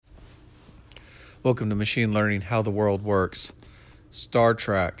Welcome to Machine Learning, How the World Works. Star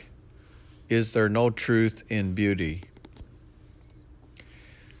Trek. Is there no truth in beauty?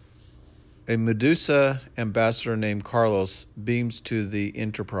 A Medusa ambassador named Carlos beams to the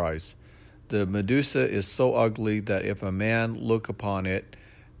Enterprise. The Medusa is so ugly that if a man look upon it,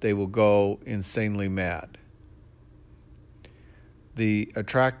 they will go insanely mad. The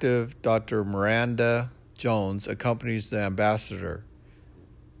attractive Dr. Miranda Jones accompanies the ambassador.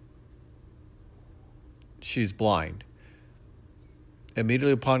 She's blind.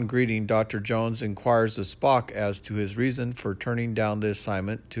 Immediately upon greeting, Dr. Jones inquires of Spock as to his reason for turning down the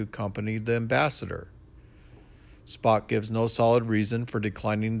assignment to accompany the ambassador. Spock gives no solid reason for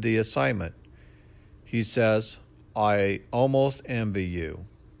declining the assignment. He says, "I almost envy you."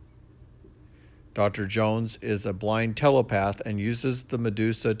 Dr. Jones is a blind telepath and uses the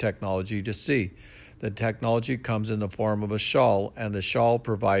Medusa technology to see. The technology comes in the form of a shawl, and the shawl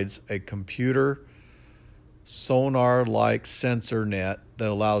provides a computer sonar-like sensor net that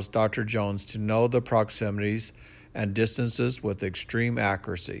allows Dr. Jones to know the proximities and distances with extreme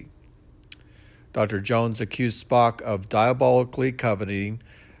accuracy. Dr. Jones accused Spock of diabolically coveting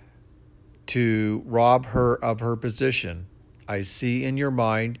to rob her of her position. "I see in your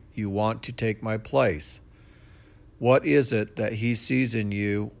mind you want to take my place. What is it that he sees in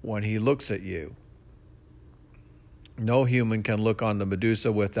you when he looks at you?" No human can look on the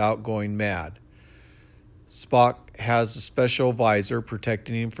Medusa without going mad. Spock has a special visor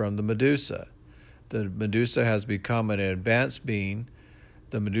protecting him from the Medusa. The Medusa has become an advanced being.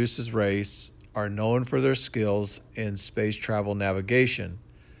 The Medusa's race are known for their skills in space travel navigation.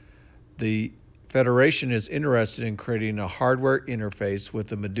 The Federation is interested in creating a hardware interface with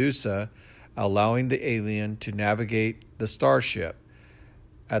the Medusa, allowing the alien to navigate the starship,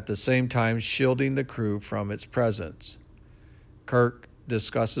 at the same time shielding the crew from its presence. Kirk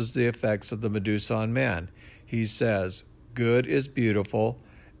discusses the effects of the Medusa on man. He says, "Good is beautiful,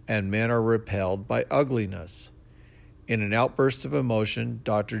 and men are repelled by ugliness." In an outburst of emotion,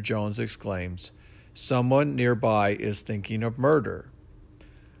 Dr. Jones exclaims, "Someone nearby is thinking of murder."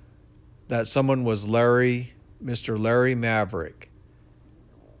 That someone was Mr. Larry Marvick,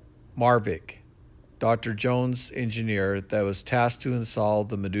 Dr. Jones' engineer that was tasked to install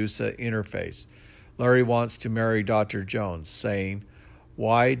the Medusa interface. Larry wants to marry Dr. Jones, saying,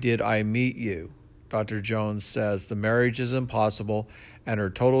 "Why did I meet you?" Dr. Jones says the marriage is impossible, and her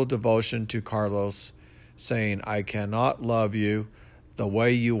total devotion to Carlos, saying, "I cannot love you the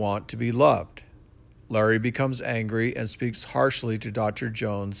way you want to be loved." Larry becomes angry and speaks harshly to Dr.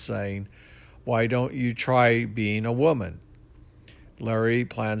 Jones, saying, "Why don't you try being a woman?" Larry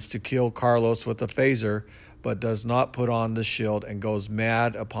plans to kill Carlos with a phaser, but does not put on the shield and goes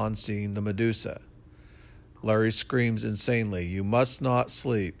mad upon seeing the Medusa. Larry screams insanely, "You must not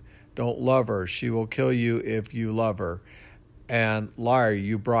sleep. Don't love her. She will kill you if you love her. And liar,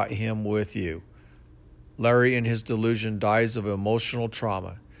 you brought him with you." Larry, in his delusion, dies of emotional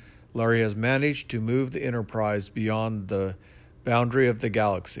trauma. Larry has managed to move the Enterprise beyond the boundary of the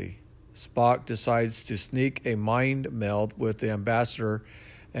galaxy. Spock decides to sneak a mind meld with the ambassador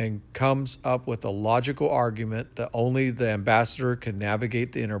and comes up with a logical argument that only the ambassador can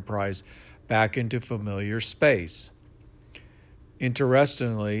navigate the Enterprise back into familiar space.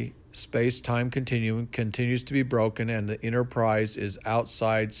 Interestingly, space-time continuum continues to be broken and the Enterprise is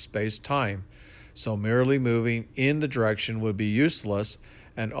outside space-time, so merely moving in the direction would be useless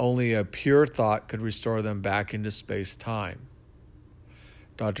and only a pure thought could restore them back into space-time.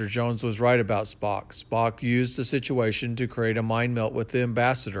 Dr. Jones was right about Spock. Spock used the situation to create a mind melt with the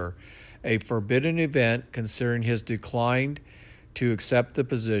ambassador, a forbidden event considering his decline to accept the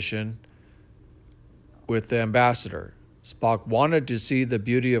position with the ambassador. Spock wanted to see the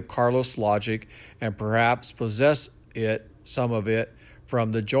beauty of Carlos' logic and perhaps possess some of it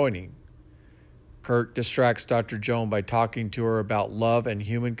from the joining. Kirk distracts Dr. Jones by talking to her about love and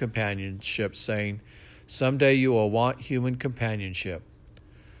human companionship, saying, "Someday you will want human companionship."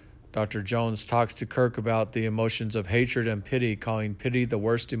 Dr. Jones talks to Kirk about the emotions of hatred and pity, calling pity the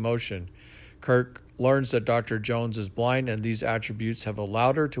worst emotion. Kirk learns that Dr. Jones is blind and these attributes have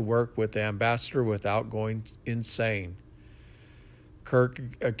allowed her to work with the ambassador without going insane. Kirk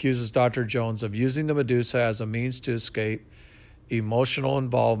accuses Dr. Jones of using the Medusa as a means to escape emotional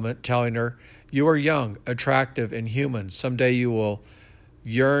involvement, telling her, "You are young, attractive, and human. Someday you will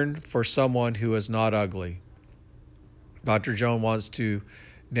yearn for someone who is not ugly." Dr. Jones wants to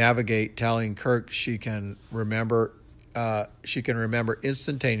navigate, telling Kirk she can remember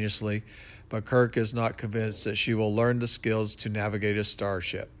instantaneously, but Kirk is not convinced that she will learn the skills to navigate a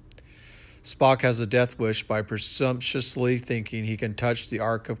starship. Spock has a death wish by presumptuously thinking he can touch the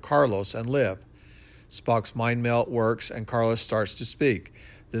Ark of Carlos and live. Spock's mind melt works, and Carlos starts to speak.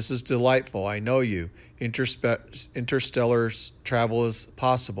 This is delightful. I know you. Interstellar travel is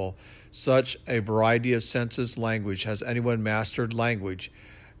possible. Such a variety of senses, language. Has anyone mastered language?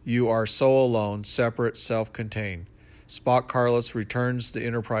 You are so alone, separate, self-contained. Spock Carlos returns the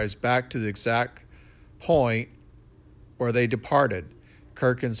Enterprise back to the exact point where they departed.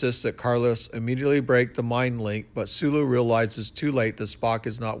 Kirk insists that Carlos immediately break the mind link, but Sulu realizes too late that Spock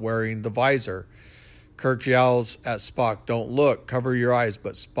is not wearing the visor. Kirk yells at Spock, "Don't look, cover your eyes,"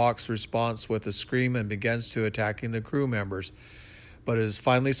 but Spock's responds with a scream and begins to attacking the crew members, but is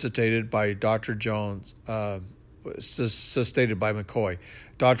finally sedated by Dr. Jones, sustated by McCoy.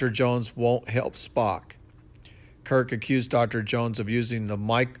 Dr. Jones won't help Spock. Kirk accused Dr. Jones of using the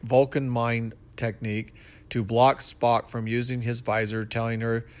Vulcan mind technique to block Spock from using his visor, telling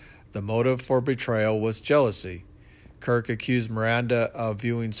her the motive for betrayal was jealousy. Kirk accused Miranda of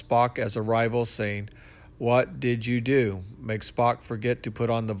viewing Spock as a rival, saying, "What did you do? Make Spock forget to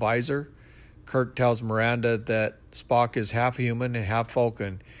put on the visor?" Kirk tells Miranda that Spock is half human and half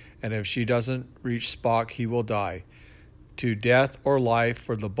Vulcan, and if she doesn't reach Spock, he will die. To death or life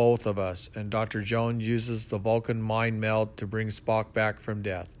for the both of us, and Dr. Jones uses the Vulcan mind meld to bring Spock back from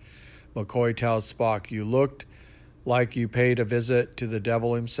death. McCoy tells Spock, "You looked like you paid a visit to the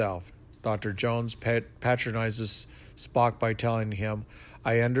devil himself." Dr. Jones patronizes Spock by telling him,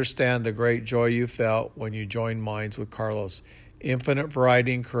 "I understand the great joy you felt when you joined minds with Carlos. Infinite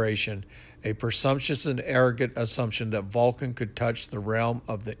variety in creation, a presumptuous and arrogant assumption that Vulcan could touch the realm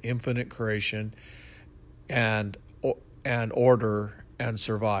of the infinite creation and order and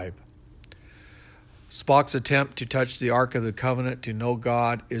survive." Spock's attempt to touch the Ark of the Covenant to know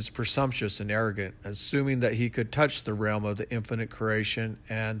God is presumptuous and arrogant, assuming that he could touch the realm of the infinite creation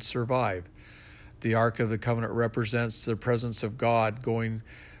and survive. The Ark of the Covenant represents the presence of God going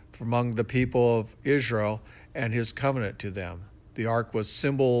among the people of Israel and his covenant to them. The Ark was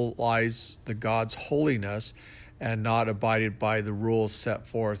symbolized the God's holiness and not abided by the rules set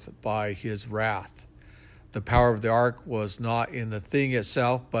forth by his wrath. The power of the ark was not in the thing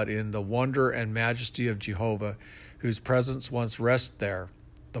itself, but in the wonder and majesty of Jehovah, whose presence once rests there.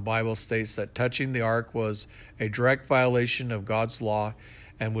 The Bible states that touching the ark was a direct violation of God's law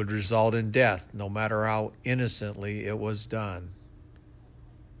and would result in death, no matter how innocently it was done.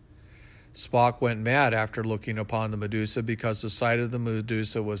 Spock went mad after looking upon the Medusa because the sight of the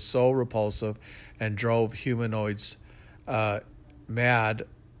Medusa was so repulsive and drove humanoids mad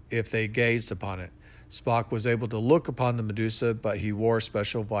if they gazed upon it. Spock was able to look upon the Medusa, but he wore a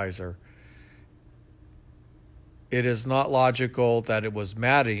special visor. It is not logical that it was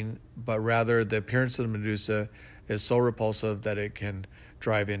matting, but rather the appearance of the Medusa is so repulsive that it can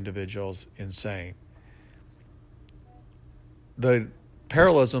drive individuals insane. The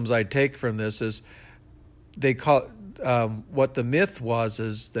parallelisms I take from this is they call what the myth was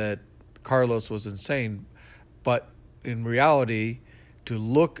is that Carlos was insane, but in reality, to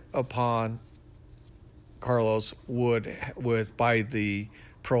look upon Carlos by the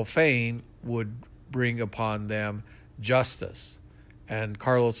profane would bring upon them justice, and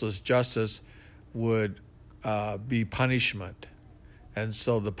Carlos's justice would be punishment, and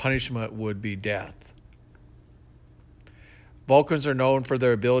so the punishment would be death. Vulcans are known for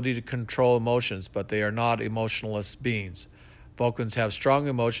their ability to control emotions, but they are not emotionless beings. Vulcans have strong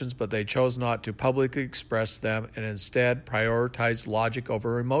emotions, but they chose not to publicly express them and instead prioritize logic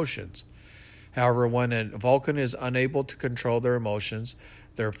over emotions. However, when a Vulcan is unable to control their emotions,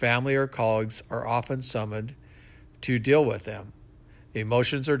 their family or colleagues are often summoned to deal with them.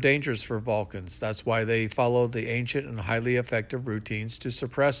 Emotions are dangerous for Vulcans. That's why they follow the ancient and highly effective routines to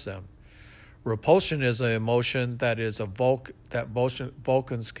suppress them. Repulsion is an emotion that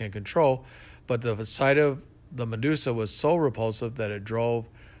Vulcans can control, but the sight of the Medusa was so repulsive that it drove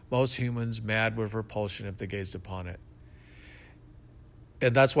most humans mad with repulsion if they gazed upon it.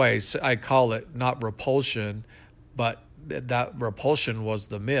 And that's why I call it not repulsion, but that repulsion was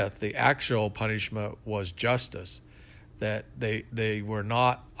the myth. The actual punishment was justice, that they were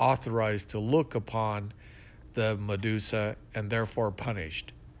not authorized to look upon the Medusa and therefore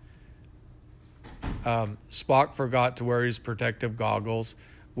punished. Spock forgot to wear his protective goggles,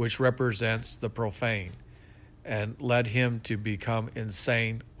 which represents the profane, and led him to become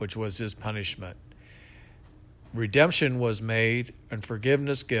insane, which was his punishment. Redemption was made and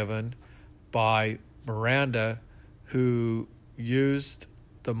forgiveness given by Miranda, who used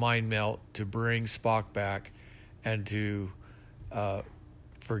the mind melt to bring Spock back and to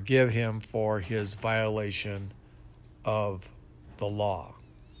forgive him for his violation of the law.